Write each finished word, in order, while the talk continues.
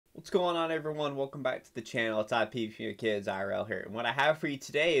What's going on, everyone? Welcome back to the channel. It's IP for your kids, IRL here. And what I have for you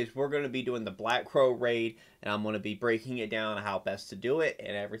today is we're going to be doing the Black Crow raid, and I'm going to be breaking it down on how best to do it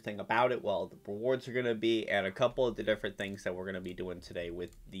and everything about it, well, the rewards are going to be, and a couple of the different things that we're going to be doing today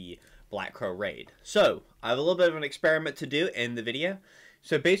with the Black Crow raid. So, I have a little bit of an experiment to do in the video.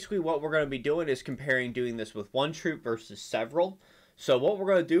 So basically what we're going to be doing is comparing doing this with one troop versus several. So what we're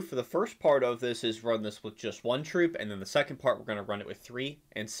going to do for the first part of this is run this with just one troop, and then the second part we're going to run it with three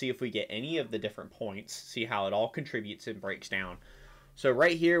and see if we get any of the different points, see how it all contributes and breaks down. So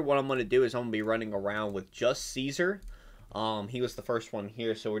right here, what I'm going to do is I'm going to be running around with just Caesar. He was the first one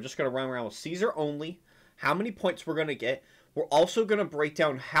here, so we're just going to run around with Caesar only, how many points we're going to get. We're also going to break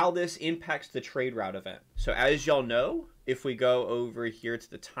down how this impacts the trade route event. So as y'all know, if we go over here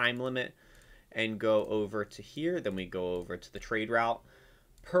to the time limit, and go over to here, then we go over to the trade route.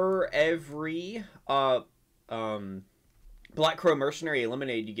 Per every Black Crow Mercenary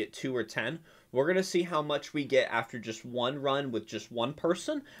eliminated, you get 2 or 10. We're going to see how much we get after just one run with just one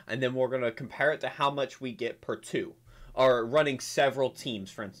person, and then we're going to compare it to how much we get per 2. Or running several teams,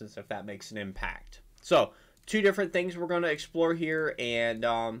 for instance, if that makes an impact. So, 2 different things we're going to explore here, and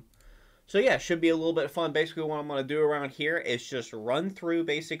so yeah, should be a little bit fun. Basically, what I'm going to do around here is just run through,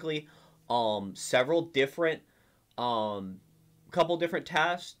 basically, several different couple different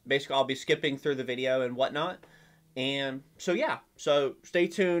tasks. Basically I'll be skipping through the video and whatnot, and so yeah, so stay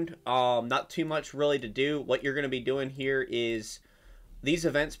tuned. Not too much really to do. What you're going to be doing here is these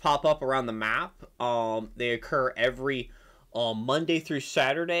events pop up around the map. They occur every Monday through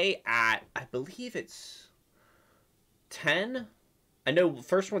Saturday at, I believe it's 10. I know the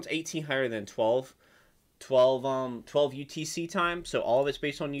first one's 1800, then 12 UTC time, so all of it's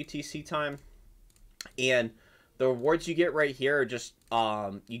based on UTC time. And the rewards you get right here are just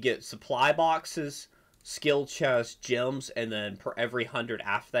you get supply boxes, skill chests, gems, and then per every 100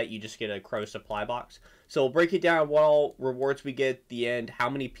 after that you just get a crow supply box. So we'll break it down what all rewards we get at the end, how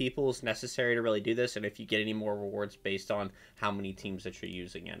many people is necessary to really do this, and if you get any more rewards based on how many teams that you're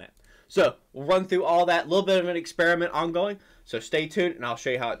using in it. So we'll run through all that, a little bit of an experiment ongoing, so stay tuned and I'll show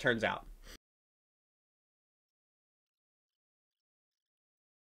you how it turns out.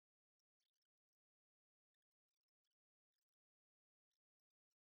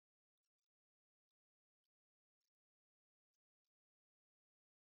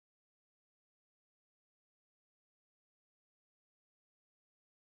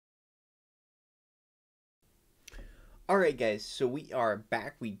 Alright guys, so we are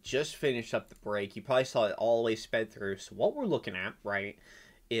back. We just finished up the break. You probably saw it all the way sped through. So what we're looking at, right,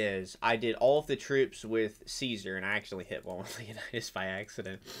 is I did all of the troops with Caesar, and I actually hit one with Leonidas by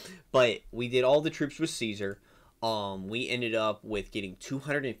accident. But we did all the troops with Caesar. We ended up with getting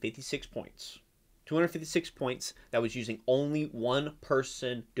 256 points. 256 points. That was using only one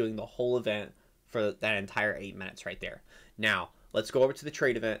person doing the whole event for that entire 8 minutes right there. Now, let's go over to the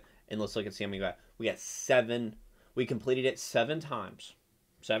trade event, and let's look and see how many we got. We got 7. We completed it 7 times.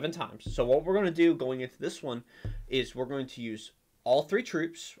 7 times. So what we're going to do going into this one is we're going to use all 3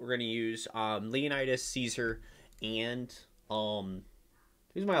 troops. We're going to use Leonidas, Caesar, and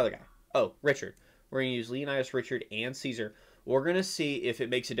who's my other guy? Oh, Richard. We're going to use Leonidas, Richard, and Caesar. We're going to see if it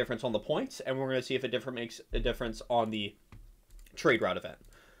makes a difference on the points, and we're going to see if it makes a difference on the trade route event.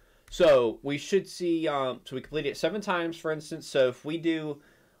 So we should see, so we completed it 7 times, for instance. So if we do,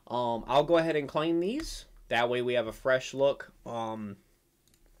 I'll go ahead and claim these. That way we have a fresh look,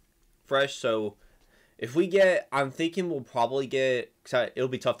 fresh. So if we get, I'm thinking we'll probably get, cause it'll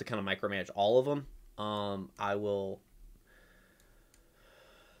be tough to kind of micromanage all of them. I will.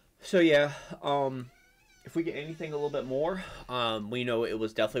 So yeah, if we get anything a little bit more, we know it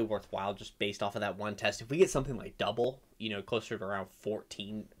was definitely worthwhile just based off of that one test. If we get something like double, you know, closer to around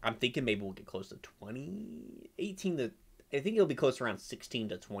 14, I'm thinking maybe we'll get close to 20, 18 to, I think it'll be close to around 16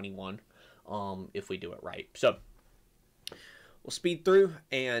 to 21. If we do it right. So we'll speed through,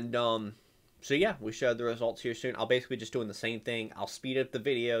 and so yeah, we should have the results here soon. I'll basically just doing the same thing. I'll speed up the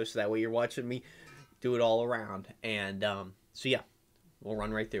video so that way you're watching me do it all around, and so yeah, we'll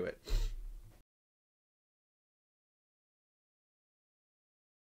run right through it.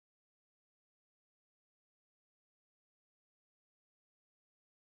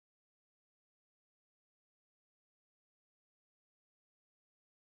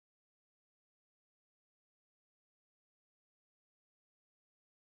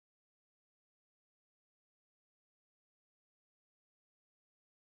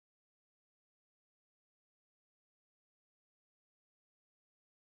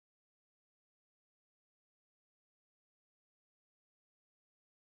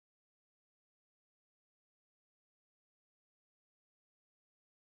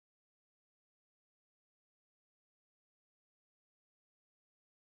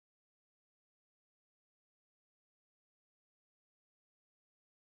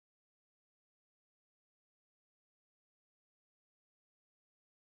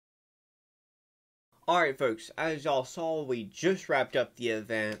 Alright folks, as y'all saw, we just wrapped up the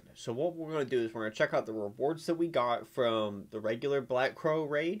event. So what we're going to do is we're going to check out the rewards that we got from the regular Black Crow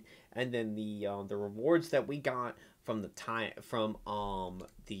raid, and then the rewards that we got from the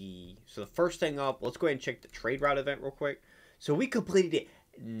so the first thing up, let's go ahead and check the trade route event real quick. So we completed it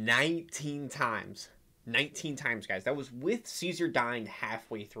 19 times. 19 times, guys. That was with Caesar dying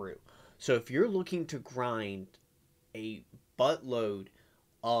halfway through. So if you're looking to grind a buttload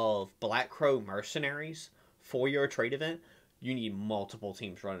of Black Crow mercenaries for your trade event, you need multiple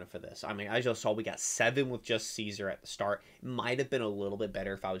teams running for this. I mean, as you saw, we got 7 with just Caesar at the start. It might have been a little bit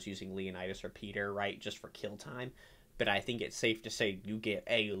better if I was using Leonidas or Peter, right, just for kill time. But I think it's safe to say you get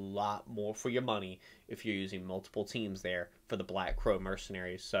a lot more for your money if you're using multiple teams there for the Black Crow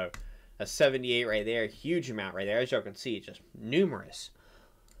mercenaries. So a 78 right there, huge amount right there. As y'all can see, it's just numerous.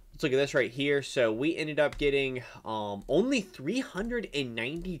 Let's look at this right here. So we ended up getting only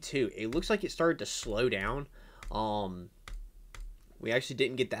 392. It looks like it started to slow down. We actually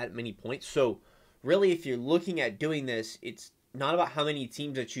didn't get that many points. So really, if you're looking at doing this, it's not about how many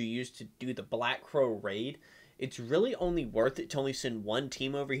teams that you use to do the Black Crow raid. It's really only worth it to only send one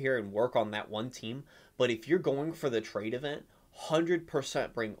team over here and work on that one team. But if you're going for the trade event,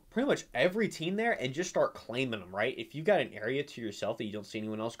 100% bring pretty much every team there and just start claiming them, right? If you've got an area to yourself that you don't see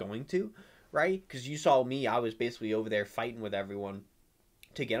anyone else going to, right? Because you saw me, I was basically over there fighting with everyone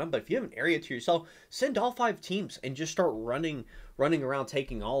to get them. But if you have an area to yourself, send all 5 teams and just start running around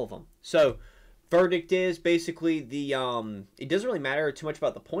taking all of them. So verdict is basically it doesn't really matter too much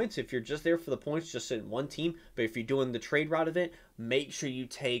about the points. If you're just there for the points, just send one team. But if you're doing the trade route event, make sure you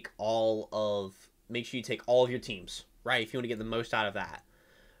take all of your teams, right? If you want to get the most out of that.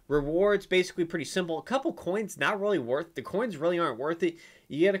 Rewards, basically pretty simple. A couple coins, not really worth. The coins really aren't worth it.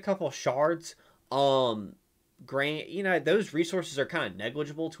 You get a couple shards. Those resources are kind of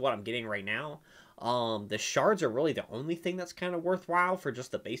negligible to what I'm getting right now. The shards are really the only thing that's kind of worthwhile for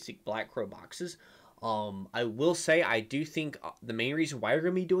just the basic Black Crow boxes. I will say, I do think the main reason why we're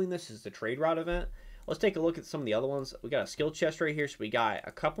going to be doing this is the trade route event. Let's take a look at some of the other ones. We got a skill chest right here, so we got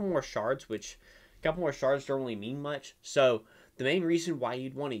a couple more shards, which a couple more shards don't really mean much. So the main reason why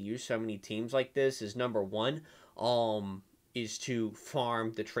you'd want to use so many teams like this is number one, is to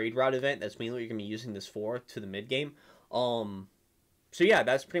farm the trade route event. That's mainly what you're going to be using this for, to the mid game. So yeah,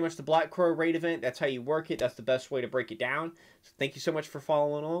 that's pretty much the Black Crow raid event. That's how you work it. That's the best way to break it down. So thank you so much for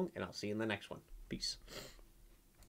following along, and I'll see you in the next one. Peace.